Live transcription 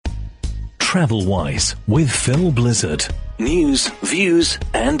TravelWise with Phil Blizzard. News, views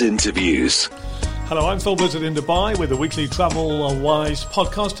and interviews. Hello, I'm Phil Blizzard in Dubai with the weekly TravelWise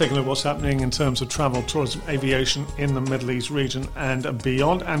podcast, taking a look at what's happening in terms of travel, tourism, aviation in the Middle East region and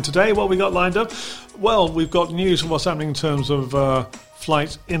beyond. And today, what we got lined up? Well, we've got news of what's happening in terms of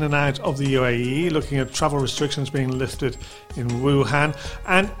flights in and out of the UAE, looking at travel restrictions being lifted in Wuhan,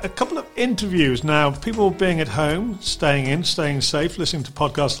 and a couple of interviews. Now, people being at home, staying in, staying safe, listening to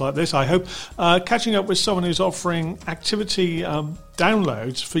podcasts like this, I hope, catching up with someone who's offering activity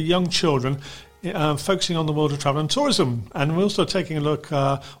downloads for young children, focusing on the world of travel and tourism. And we're also taking a look,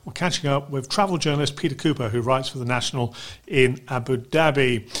 we're catching up with travel journalist Peter Cooper, who writes for The National in Abu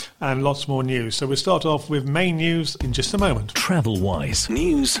Dhabi, and lots more news. So we'll start off with main news in just a moment. TravelWise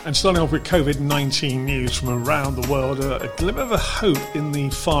news. And starting off with COVID-19 news from around the world, a glimmer of a hope in the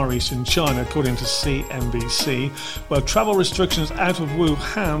Far East in China, according to CNBC, where travel restrictions out of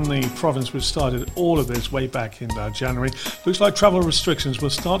Wuhan, the province which started all of this way back in January, looks like travel restrictions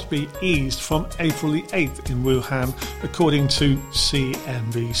will start to be eased from April the 8th in Wuhan, according to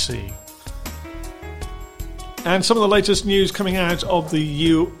CNBC. And some of the latest news coming out of the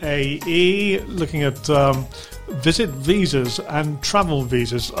UAE, looking at visit visas and travel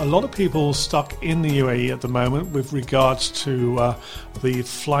visas. A lot of people stuck in the UAE at the moment with regards to the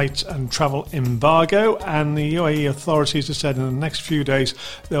flight and travel embargo, and the UAE authorities have said in the next few days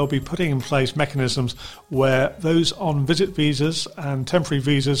they'll be putting in place mechanisms where those on visit visas and temporary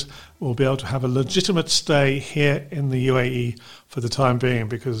visas will be able to have a legitimate stay here in the UAE for the time being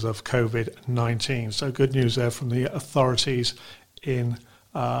because of COVID-19. So good news there from the authorities in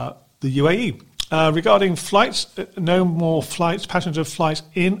the UAE. Regarding flights, no more flights, passenger flights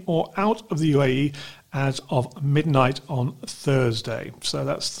in or out of the UAE as of midnight on Thursday. So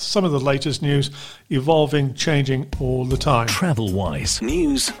that's some of the latest news, evolving, changing all the time. TravelWise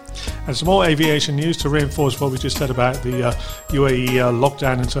news. And some more aviation news to reinforce what we just said about the UAE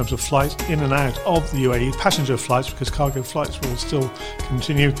lockdown in terms of flights in and out of the UAE, passenger flights, because cargo flights will still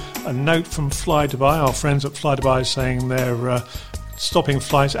continue. A note from Fly Dubai, our friends at Fly Dubai, saying they're stopping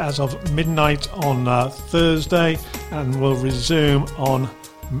flights as of midnight on Thursday, and will resume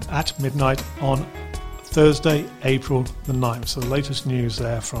at midnight on Thursday, April the 9th. So the latest news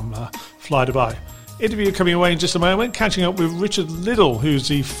there from Fly Dubai. Interview coming away in just a moment, catching up with Richard Liddell, who's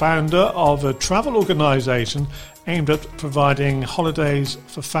the founder of a travel organisation aimed at providing holidays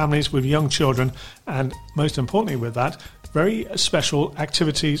for families with young children, and most importantly with that, very special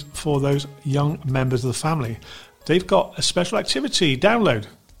activities for those young members of the family. They've got a special activity download.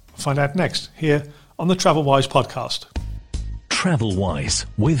 Find out next here on the TravelWise podcast. TravelWise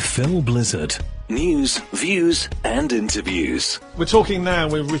with Phil Blizzard. News, views and interviews. We're talking now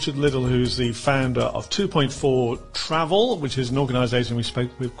with Richard Liddell, who's the founder of 2.4 Travel, which is an organisation we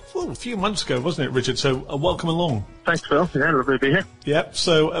spoke with a few months ago, wasn't it, Richard? So welcome along. Thanks, Phil. Yeah, lovely to be here. Yep.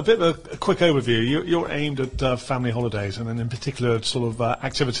 So a bit of a quick overview. You're aimed at family holidays, and then in particular sort of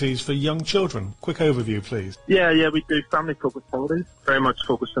activities for young children. Quick overview, please. Yeah, we do family-focused holidays, very much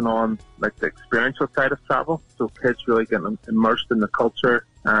focusing on like the experiential side of travel. So kids really getting immersed in the culture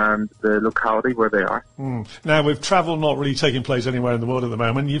and the locality where they are. Now, with travel not really taking place anywhere in the world at the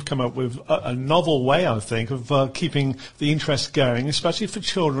moment, you've come up with a novel way, I think, of keeping the interest going, especially for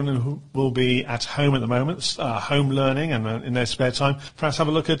children who will be at home at the moment, home learning and in their spare time. Perhaps have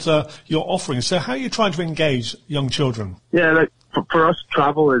a look at your offerings. So how are you trying to engage young children? Yeah, for us,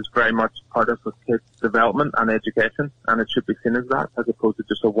 travel is very much part of a kid's development and education, and it should be seen as that, as opposed to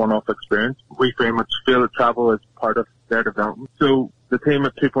just a one-off experience. We very much feel that travel is part of their development. So the team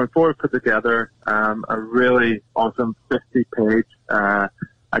at 2.4 put together a really awesome 50-page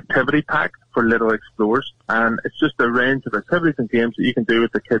activity pack for little explorers, and it's just a range of activities and games that you can do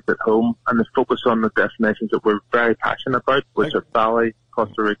with the kids at home, and they focus on the destinations that we're very passionate about, which are Bali,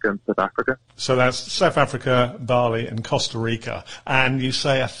 Costa Rica and South Africa. So that's South Africa, Bali and Costa Rica. And you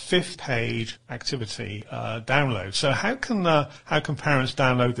say a 5th-page activity download. So how can parents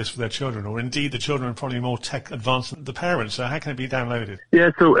download this for their children? Or indeed the children are probably more tech advanced than the parents. So how can it be downloaded?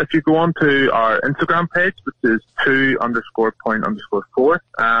 Yeah, so if you go on to our Instagram page, which is 2_point_4,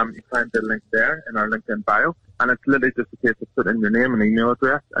 you find the link there in our LinkedIn bio. And it's literally just a case of put in your name and email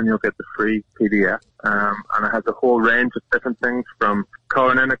address, and you'll get the free PDF. And it has a whole range of different things, from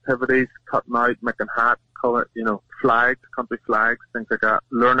colouring in activities, cutting out, making hats, flags, country flags, things like that.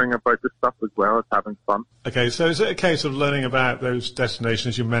 Learning about this stuff as well as having fun. Okay, so is it a case of learning about those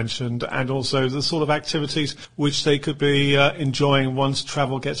destinations you mentioned, and also the sort of activities which they could be enjoying once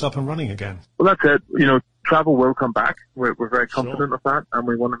travel gets up and running again? Well, that's it. travel will come back. We're very confident of that, and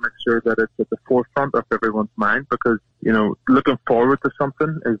we want to make sure that it's at the forefront of everyone's mind because, looking forward to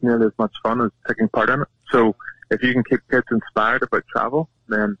something is nearly as much fun as taking part in it. So if you can keep kids inspired about travel,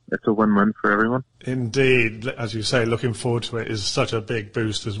 then it's a win-win for everyone. Indeed. As you say, looking forward to it is such a big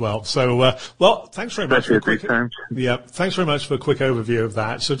boost as well. So, thanks very much. Thanks very much for a quick overview of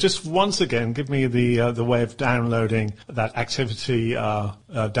that. So just once again, give me the way of downloading that activity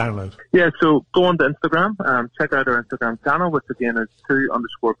download. Yeah, so go on to Instagram, check out our Instagram channel, which again is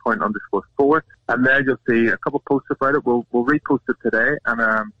 2_point_4. And there you'll see a couple posts about it. We'll repost it today,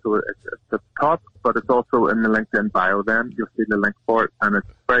 and so it's at the top, but it's also in the LinkedIn bio then. You'll see the link for it, and it's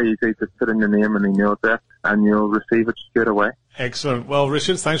very easy. Just put in your name and email address, and you'll receive it straight away. Excellent. Well,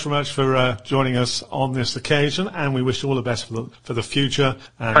 Richard, thanks very much for joining us on this occasion, and we wish you all the best for the future,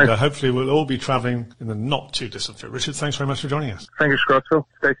 and hopefully we'll all be travelling in the not-too-distant future. Richard, thanks very much for joining us. Fingers crossed, Phil.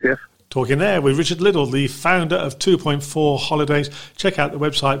 Stay safe. Talking there with Richard Liddell, the founder of 2.4 Holidays. Check out the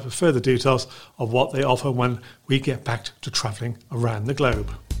website for further details of what they offer when we get back to travelling around the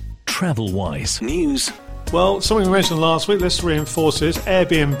globe. TravelWise News. Well, something we mentioned last week, this reinforces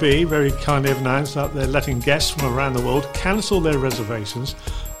Airbnb very kindly have announced that they're letting guests from around the world cancel their reservations,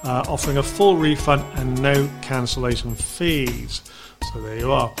 offering a full refund and no cancellation fees. So there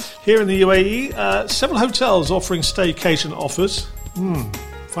you are. Here in the UAE, several hotels offering staycation offers.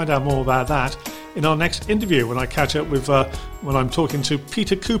 Find out more about that in our next interview when I catch up with when I'm talking to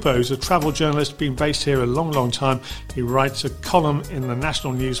Peter Cooper, who's a travel journalist, been based here a long time. He writes a column in the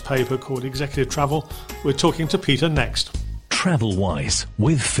national newspaper called Executive Travel. We're talking to Peter next. TravelWise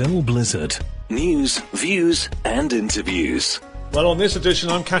with Phil Blizzard. News, views and interviews. Well, on this edition,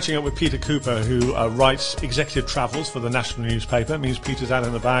 I'm catching up with Peter Cooper, who writes executive travels for the national newspaper. It means Peter's out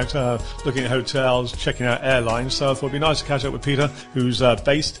and about, looking at hotels, checking out airlines. So I thought it'd be nice to catch up with Peter, who's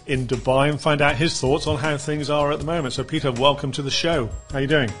based in Dubai, and find out his thoughts on how things are at the moment. So, Peter, welcome to the show. How are you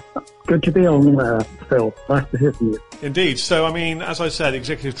doing? Good to be on, Phil. Nice to hear from you. Indeed. So, I mean, as I said,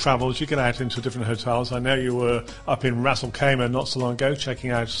 executive travels, you get out into different hotels. I know you were up in Ras Al Khaimah not so long ago,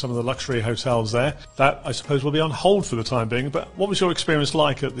 checking out some of the luxury hotels there. That, I suppose, will be on hold for the time being. But what was your experience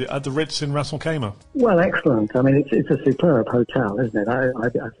like at the Ritz in Ras Al Khaimah? Well, excellent. I mean, it's a superb hotel, isn't it? I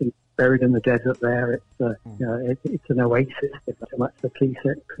think buried in the desert there, it's an oasis. It's so much the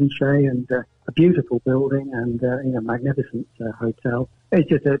cliche, and a beautiful building and magnificent hotel. It's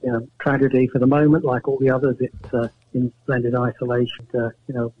just a tragedy for the moment, like all the others. It's in splendid isolation.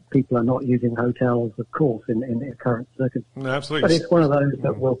 People are not using hotels, of course, in the current circumstances. No, absolutely. But it's one of those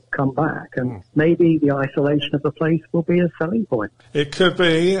that will come back, and maybe the isolation of the place will be a selling point. It could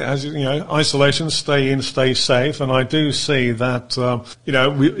be, as you know, isolation, stay in, stay safe, and I do see that.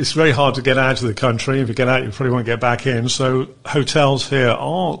 It's very hard to get out of the country. If you get out, you probably won't get back in. So hotels here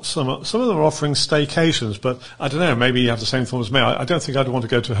are some of them are offering staycations, but I don't know. Maybe you have the same thought as me. I don't think I'd want to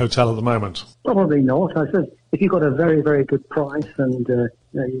go to a hotel at the moment. Probably not. I said if you've got a very, very good price and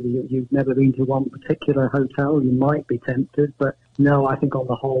you've never been to one particular hotel, you might be tempted. But no, I think on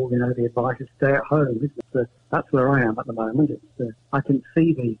the whole, the advice is stay at home. That's where I am at the moment. I can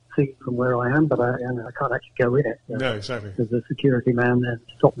see the sea from where I am, but I can't actually go in it. No, exactly. There's a security man there to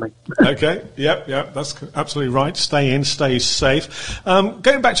stop me. Okay, yep, that's absolutely right. Stay in, stay safe.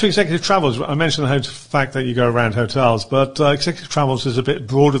 Going back to executive travels, I mentioned the fact that you go around hotels, but executive travels is a bit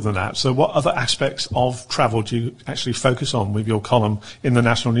broader than that. So what other aspects of travel do you actually focus on with your column in the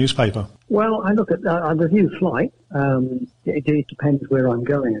national newspaper? Well, I look at I review flight. It depends where I'm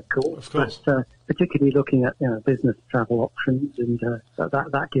going, of course. Of course. But particularly looking at business travel options, and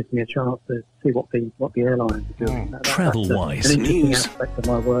that gives me a chance to see what the airlines are doing. TravelWise That's an interesting News. aspect of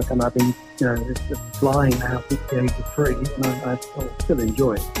my work, and I've been flying now since the age of 3, and I still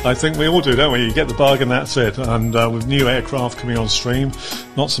enjoy it. I think we all do, don't we? You get the bargain, that's it. And with new aircraft coming on stream,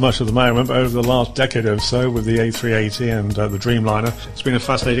 not so much at the moment, but over the last decade or so with the A380 and the Dreamliner, it's been a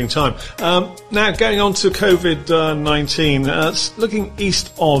fascinating time. Now, going on to COVID-19, looking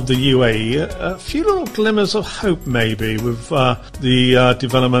east of the UAE, a few little glimmers of hope maybe with the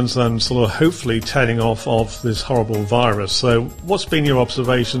developments and sort of hopefully tailing off of this horrible virus. So what's been your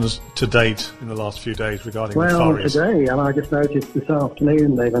observations to date in the last few days regarding the Far East? Well, today, and I just noticed this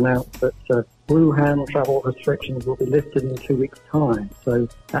afternoon, they've announced that Wuhan travel restrictions will be lifted in 2 weeks' time. So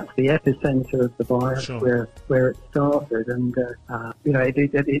that's the epicenter of the virus, Sure. where it started. And,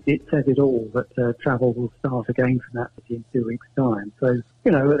 it says it all, that travel will start again from that city in 2 weeks' time. So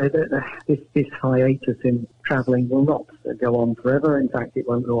This hiatus in travelling will not go on forever. In fact, it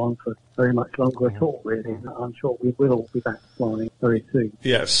won't go on for very much longer at all, really. I'm sure we will all be back flying very soon.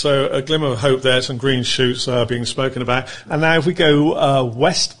 Yes, so a glimmer of hope there, some green shoots being spoken about. And now if we go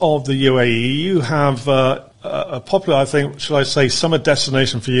west of the UAE, you have a popular, I think, shall I say, summer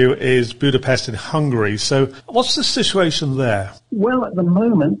destination for you is Budapest in Hungary. So what's the situation there? Well, at the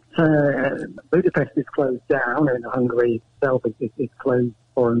moment, Budapest is closed down, and Hungary itself is closed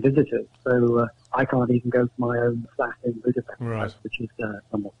for foreign visitors. So I can't even go to my own flat in Budapest, right, which is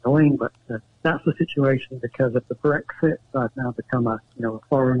somewhat annoying. But that's the situation because of the Brexit. I've now become a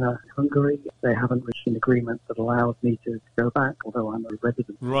foreigner in Hungary. They haven't reached an agreement that allows me to go back, although I'm a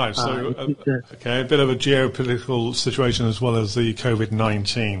resident. Right. So a bit of a geopolitical situation as well as the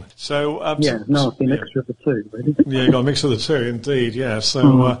COVID-19. So nasty mixture of the two, really. Yeah, you got a mix of the two, indeed. Yeah.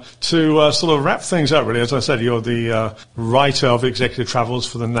 So to sort of wrap things up, really, as I said, you're the writer of Executive Travels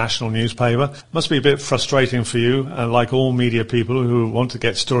for the national newspaper. Must be a bit frustrating for you, like all media people who want to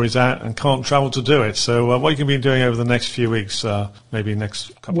get stories out and can't travel to do it. So what you can be doing over the next few weeks, maybe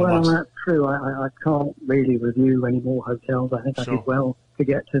next couple of months? Well, that's true. I can't really review any more hotels. I think I did well to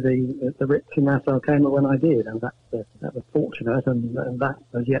get to the Ritz in Nassau Kama when I did, and that was fortunate, and that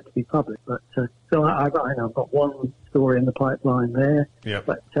has yet to be published. But so I've got one story in the pipeline there,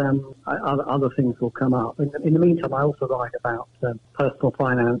 but other things will come up. In the meantime, I also write about personal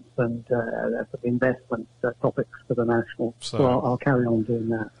finance and investment topics for the National, so I'll carry on doing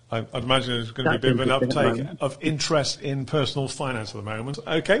that. I'd imagine there's going to be a bit of an uptake of interest in personal finance at the moment.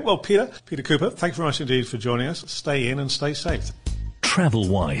 Okay, well, Peter Cooper, thank you very much indeed for joining us. Stay in and stay safe.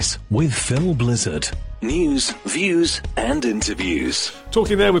 TravelWise with Phil Blizzard. News, views and interviews.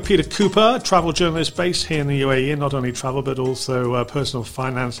 Talking there with Peter Cooper, travel journalist based here in the UAE, not only travel but also personal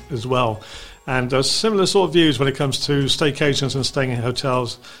finance as well. And similar sort of views when it comes to staycations and staying in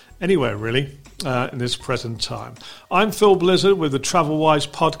hotels anywhere really in this present time. I'm Phil Blizzard with the TravelWise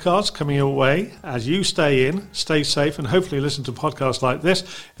podcast coming your way as you stay in, stay safe and hopefully listen to podcasts like this.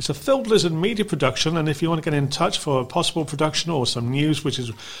 It's a Phil Blizzard media production, and if you want to get in touch for a possible production or some news which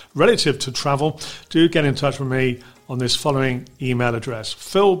is relative to travel, do get in touch with me on this following email address,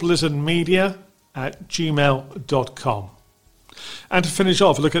 philblizzardmedia@gmail.com. And to finish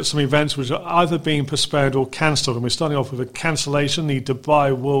off, look at some events which are either being postponed or cancelled. And we're starting off with a cancellation. The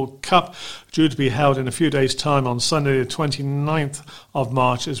Dubai World Cup, due to be held in a few days' time on Sunday, the 29th of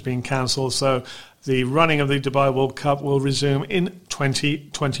March, has been cancelled. So the running of the Dubai World Cup will resume in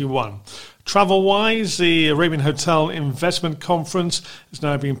 2021. TravelWise, the Arabian Hotel Investment Conference, is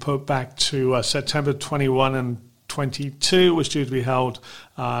now being put back to September 21 and 22, was due to be held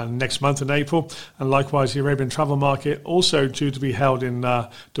next month in April, and likewise the Arabian Travel Market, also due to be held in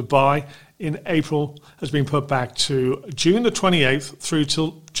Dubai in April, has been put back to June the 28th through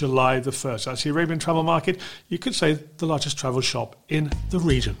till July the 1st. That's the Arabian Travel Market, you could say the largest travel shop in the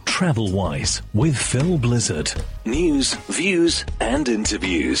region. TravelWise with Phil Blizzard. News, views and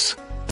interviews.